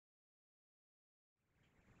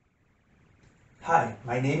Hi,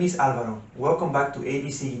 my name is Alvaro. Welcome back to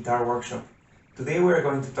ABC Guitar Workshop. Today we are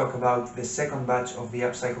going to talk about the second batch of the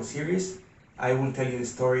Upcycle series. I will tell you the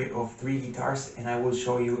story of 3 guitars and I will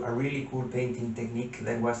show you a really cool painting technique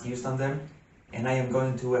that was used on them, and I am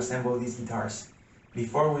going to assemble these guitars.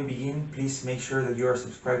 Before we begin, please make sure that you are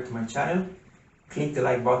subscribed to my channel. Click the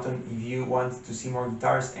like button if you want to see more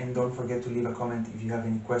guitars, and don't forget to leave a comment if you have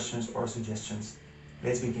any questions or suggestions.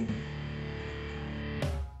 Let's begin.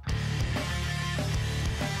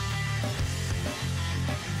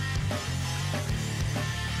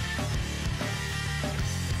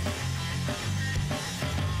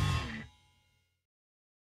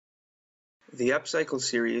 The Upcycle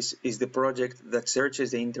series is the project that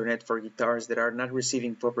searches the internet for guitars that are not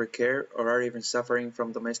receiving proper care or are even suffering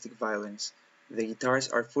from domestic violence. The guitars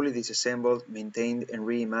are fully disassembled, maintained and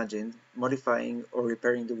reimagined, modifying or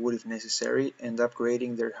repairing the wood if necessary, and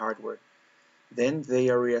upgrading their hardware. Then they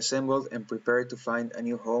are reassembled and prepared to find a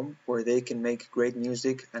new home where they can make great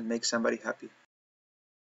music and make somebody happy.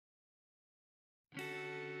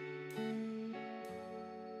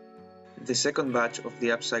 The second batch of the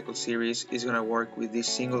Upcycle series is gonna work with this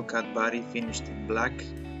single cut body finished in black,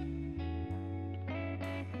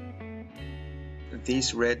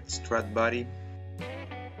 this red Strat body,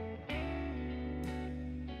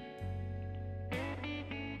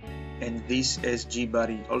 and this SG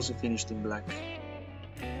body also finished in black.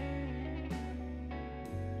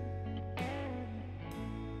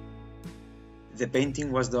 The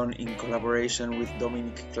painting was done in collaboration with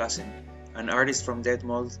Dominic Klassen, an artist from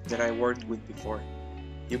Detmold that I worked with before.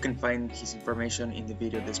 You can find his information in the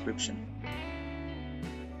video description.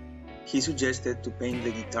 He suggested to paint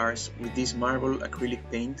the guitars with this marble acrylic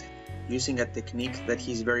paint using a technique that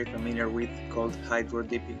he's very familiar with called hydro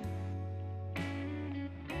dipping.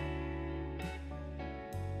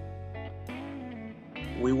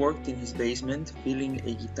 We worked in his basement, filling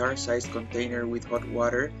a guitar-sized container with hot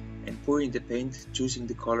water and pouring the paint, choosing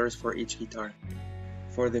the colors for each guitar.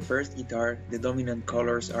 For the first guitar, the dominant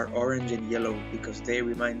colors are orange and yellow because they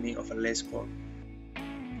remind me of a Les Paul.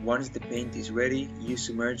 Once the paint is ready, you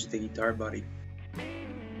submerge the guitar body.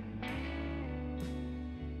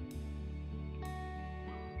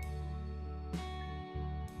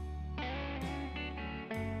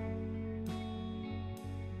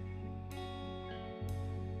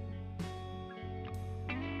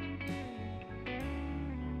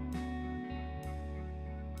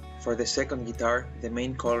 For the second guitar, the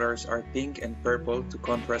main colors are pink and purple to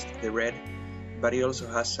contrast the red, but it also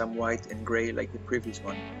has some white and gray like the previous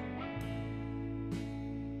one.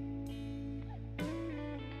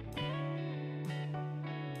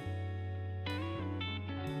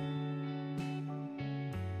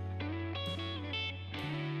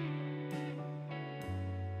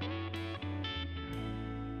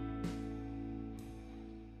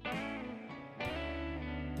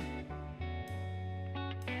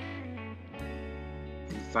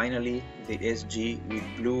 Finally, the SG with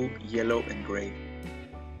blue, yellow and gray.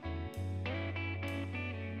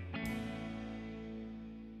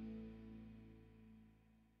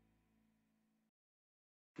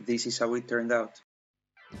 This is how it turned out.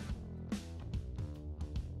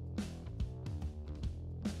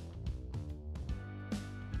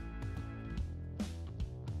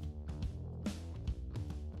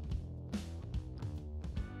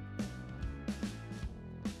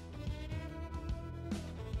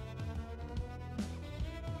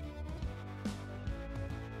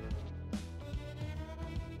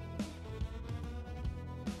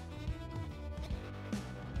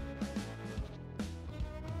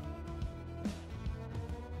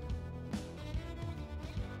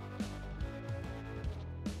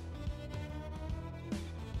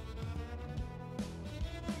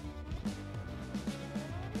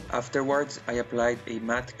 Afterwards, I applied a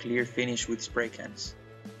matte clear finish with spray cans.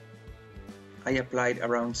 I applied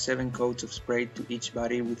around 7 coats of spray to each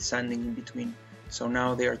body with sanding in between, so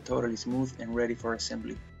now they are totally smooth and ready for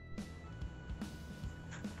assembly.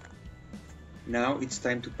 Now it's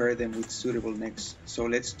time to pair them with suitable necks, so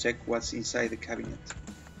let's check what's inside the cabinet.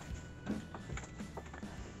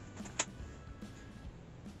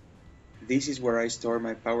 This is where I store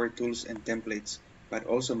my power tools and templates, but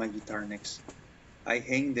also my guitar necks. I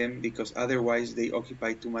hang them because otherwise they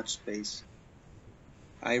occupy too much space.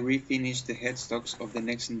 I refinished the headstocks of the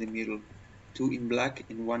necks in the middle, 2 in black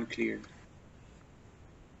and 1 clear.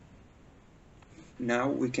 Now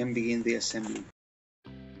we can begin the assembly.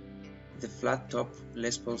 The flat top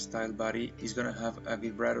Les Paul style body is gonna have a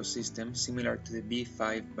vibrato system similar to the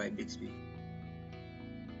B5 by Bixby.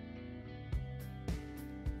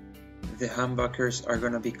 The humbuckers are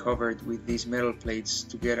gonna be covered with these metal plates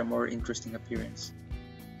to get a more interesting appearance.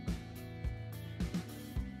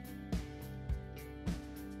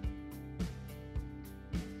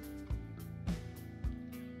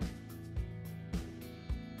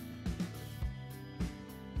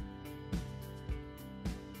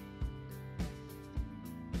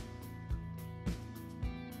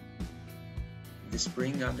 The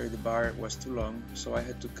spring under the bar was too long, so I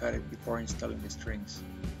had to cut it before installing the strings.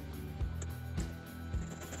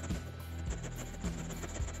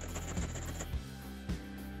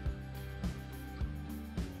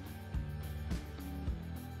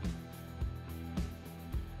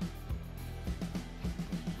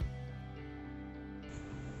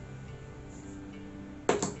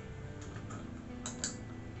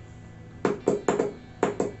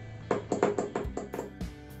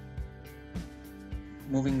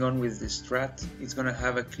 Moving on with the Strat, it's gonna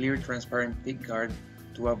have a clear transparent pick guard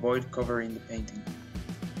to avoid covering the painting.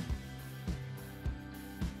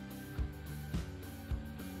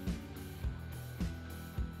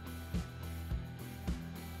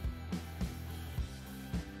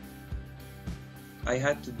 I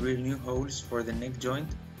had to drill new holes for the neck joint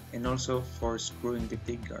and also for screwing the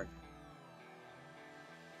pick guard.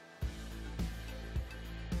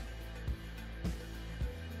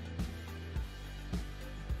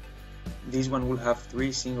 This one will have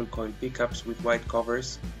 3 single coil pickups with white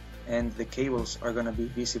covers, and the cables are gonna be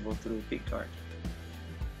visible through the pick guard.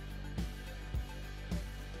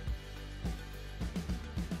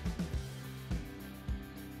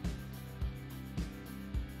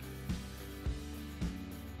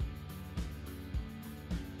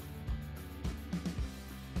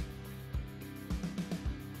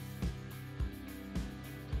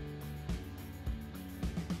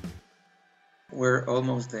 We're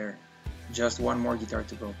almost there. Just one more guitar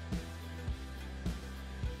to go.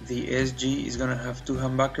 The SG is gonna have 2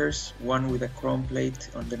 humbuckers, one with a chrome plate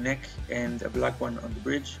on the neck and a black one on the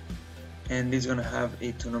bridge, and it's gonna have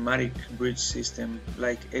a tonomatic bridge system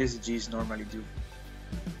like SGs normally do.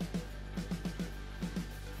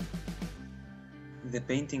 The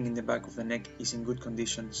painting in the back of the neck is in good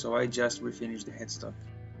condition, so I just refinished the headstock.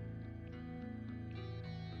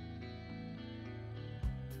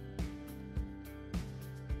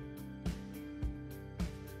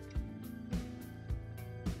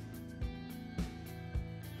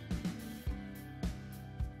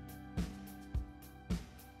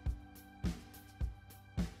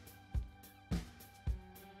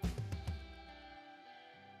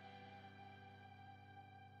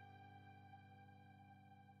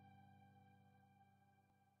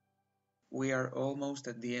 We are almost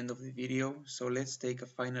at the end of the video, so let's take a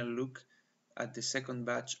final look at the second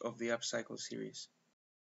batch of the Upcycle series.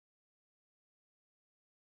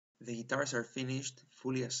 The guitars are finished,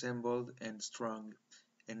 fully assembled and strung,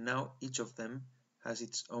 and now each of them has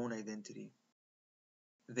its own identity.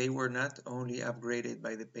 They were not only upgraded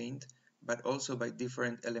by the paint, but also by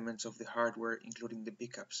different elements of the hardware, including the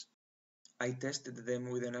pickups. I tested them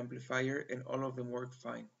with an amplifier and all of them worked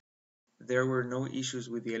fine. There were no issues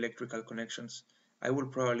with the electrical connections. I will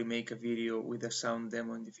probably make a video with a sound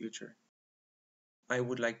demo in the future. I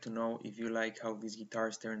would like to know if you like how these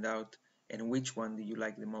guitars turned out and which one do you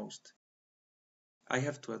like the most. I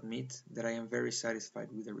have to admit that I am very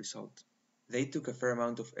satisfied with the result. They took a fair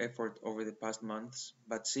amount of effort over the past months,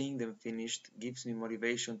 but seeing them finished gives me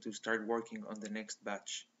motivation to start working on the next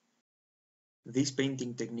batch. This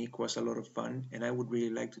painting technique was a lot of fun and I would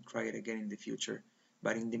really like to try it again in the future,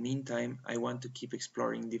 but in the meantime I want to keep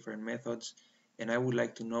exploring different methods and I would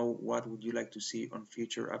like to know what would you like to see on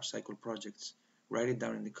future upcycle projects. Write it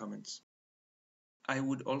down in the comments. I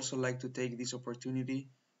would also like to take this opportunity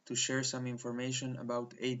to share some information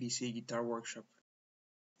about ABC Guitar Workshop.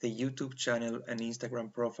 The YouTube channel and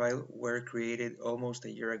Instagram profile were created almost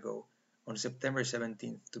a year ago, on September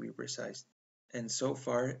 17th to be precise. And so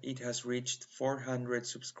far it has reached 400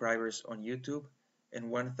 subscribers on YouTube and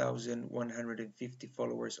 1,150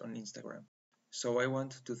 followers on Instagram. So I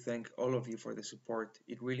want to thank all of you for the support,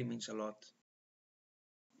 it really means a lot.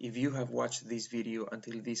 If you have watched this video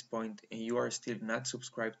until this point and you are still not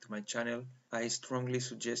subscribed to my channel, I strongly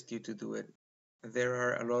suggest you to do it. There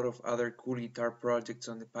are a lot of other cool guitar projects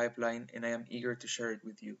on the pipeline and I am eager to share it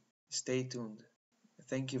with you. Stay tuned.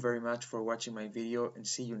 Thank you very much for watching my video and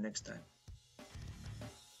see you next time.